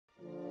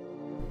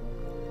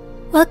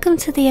Welcome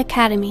to the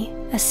Academy,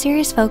 a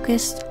series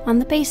focused on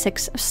the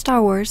basics of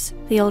Star Wars: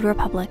 The Old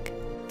Republic.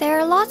 There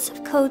are lots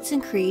of codes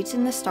and creeds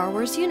in the Star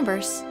Wars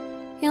universe.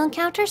 You'll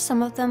encounter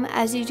some of them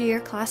as you do your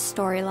class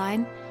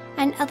storyline,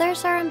 and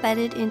others are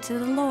embedded into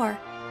the lore.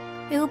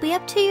 It will be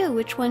up to you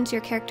which ones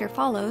your character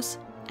follows,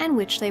 and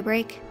which they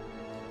break.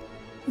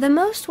 The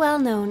most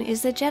well-known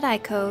is the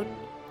Jedi Code.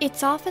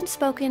 It's often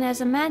spoken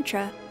as a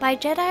mantra by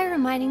Jedi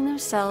reminding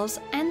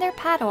themselves and their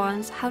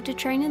Padawans how to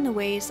train in the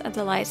ways of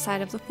the light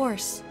side of the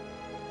Force.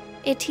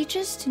 It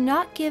teaches to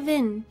not give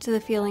in to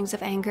the feelings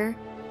of anger,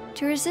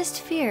 to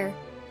resist fear,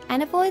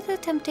 and avoid the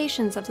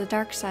temptations of the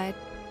dark side.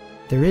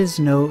 There is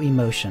no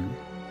emotion,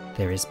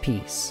 there is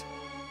peace.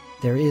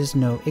 There is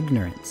no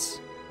ignorance,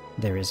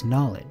 there is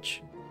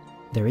knowledge.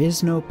 There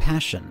is no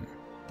passion,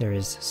 there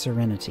is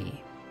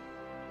serenity.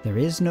 There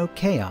is no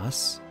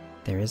chaos,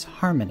 there is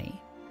harmony.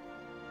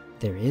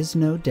 There is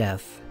no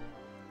death,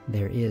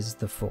 there is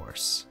the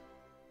Force.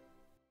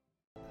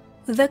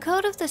 The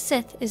Code of the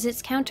Sith is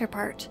its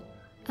counterpart,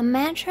 a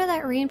mantra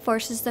that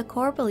reinforces the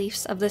core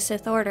beliefs of the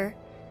Sith Order.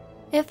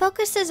 It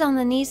focuses on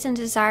the needs and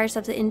desires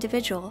of the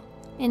individual,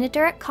 in a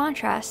direct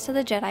contrast to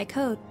the Jedi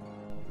Code.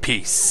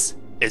 Peace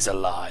is a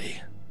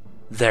lie.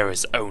 There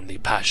is only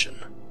passion.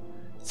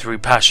 Through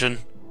passion,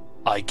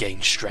 I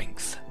gain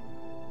strength.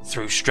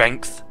 Through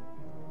strength,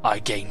 I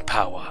gain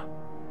power.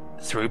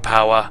 Through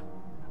power,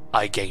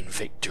 I gain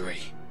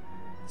victory.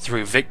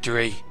 Through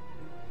victory,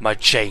 my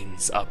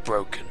chains are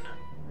broken.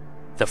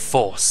 The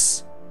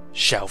Force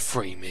shall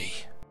free me.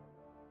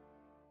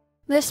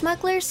 The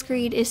Smuggler's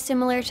Creed is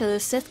similar to the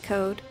Sith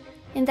Code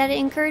in that it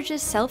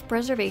encourages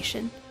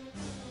self-preservation.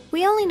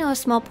 We only know a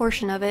small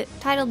portion of it,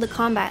 titled the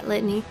Combat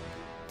Litany.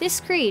 This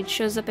creed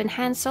shows up in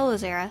Han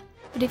Solo's era,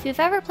 but if you've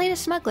ever played a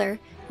smuggler,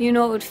 you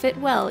know it would fit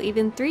well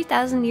even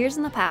 3,000 years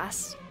in the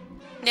past.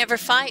 Never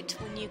fight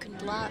when you can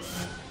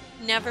bluff.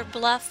 Never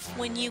bluff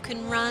when you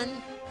can run.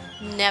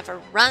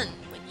 Never run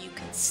when you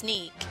can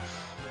sneak.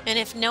 And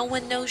if no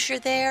one knows you're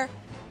there,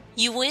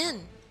 you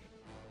win.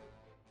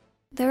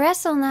 The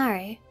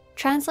Resolnare,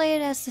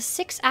 translated as the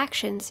 6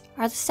 actions,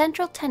 are the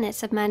central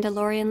tenets of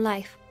Mandalorian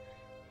life.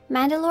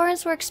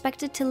 Mandalorians were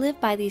expected to live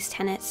by these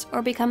tenets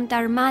or become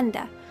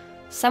Darmanda,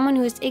 someone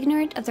who is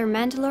ignorant of their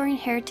Mandalorian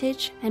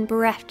heritage and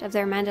bereft of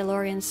their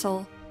Mandalorian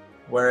soul.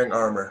 Wearing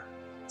armor,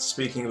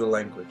 speaking the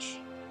language,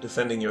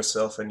 defending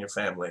yourself and your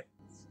family,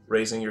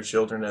 raising your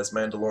children as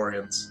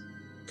Mandalorians,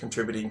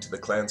 contributing to the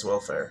clan's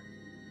welfare,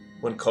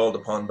 when called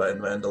upon by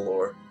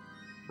Mandalore,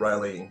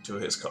 rallying to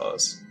his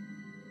cause.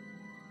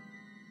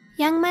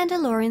 Young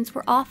Mandalorians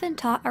were often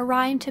taught a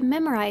rhyme to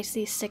memorize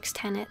these 6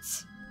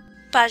 tenets.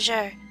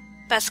 Bajar,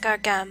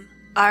 Baskargam,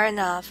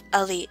 Aranav,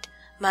 Alit,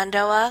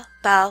 Mandoa,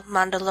 Bal,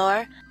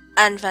 Mandalore,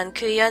 and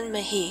Vankuyan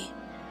Mahi.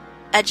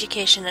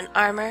 Education and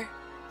armor,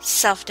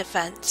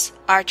 self-defense,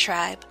 our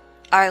tribe,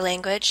 our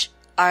language,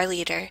 our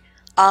leader,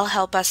 all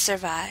help us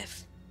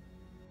survive.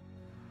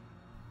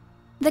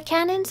 The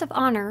Canons of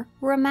Honor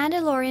were a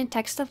Mandalorian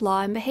text of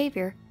law and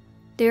behavior.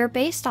 They were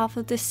based off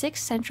of the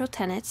 6 central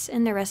tenets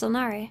in the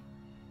Resolnare.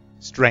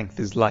 Strength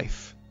is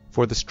life,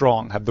 for the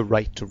strong have the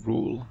right to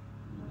rule.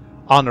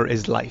 Honor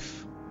is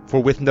life,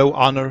 for with no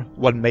honor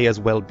one may as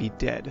well be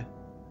dead.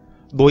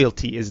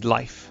 Loyalty is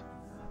life,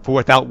 for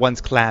without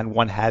one's clan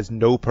one has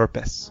no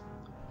purpose.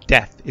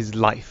 Death is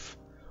life,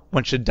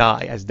 one should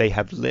die as they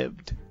have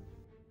lived.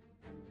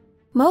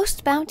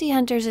 Most bounty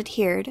hunters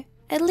adhered,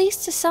 at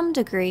least to some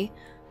degree,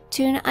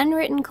 to an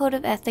unwritten code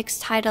of ethics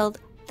titled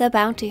the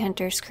Bounty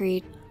Hunter's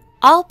Creed.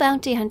 All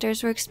bounty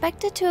hunters were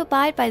expected to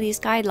abide by these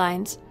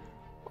guidelines,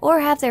 or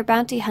have their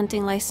bounty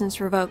hunting license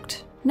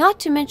revoked, not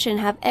to mention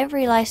have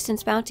every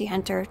licensed bounty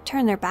hunter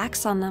turn their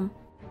backs on them.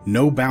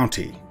 No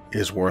bounty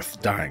is worth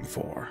dying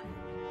for.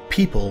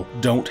 People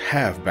don't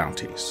have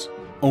bounties.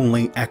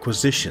 Only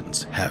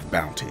acquisitions have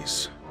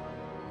bounties.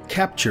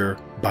 Capture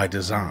by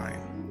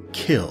design,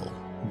 kill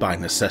by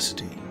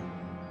necessity.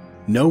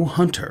 No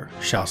hunter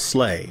shall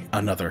slay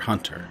another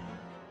hunter.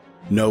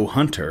 No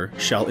hunter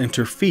shall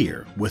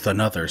interfere with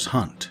another's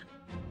hunt.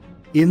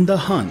 In the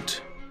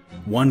hunt,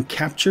 one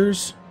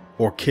captures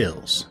or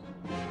kills,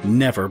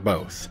 never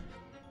both.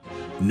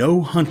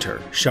 No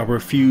hunter shall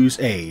refuse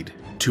aid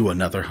to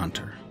another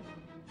hunter.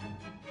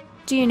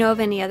 Do you know of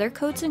any other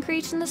codes and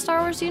creeds in the Star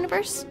Wars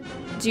universe?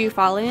 Do you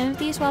follow any of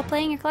these while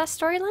playing your class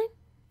storyline?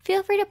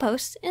 Feel free to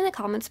post in the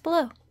comments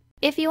below.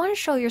 If you want to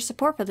show your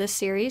support for this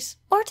series,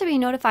 or to be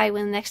notified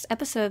when the next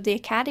episode of the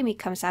Academy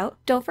comes out,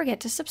 don't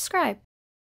forget to subscribe.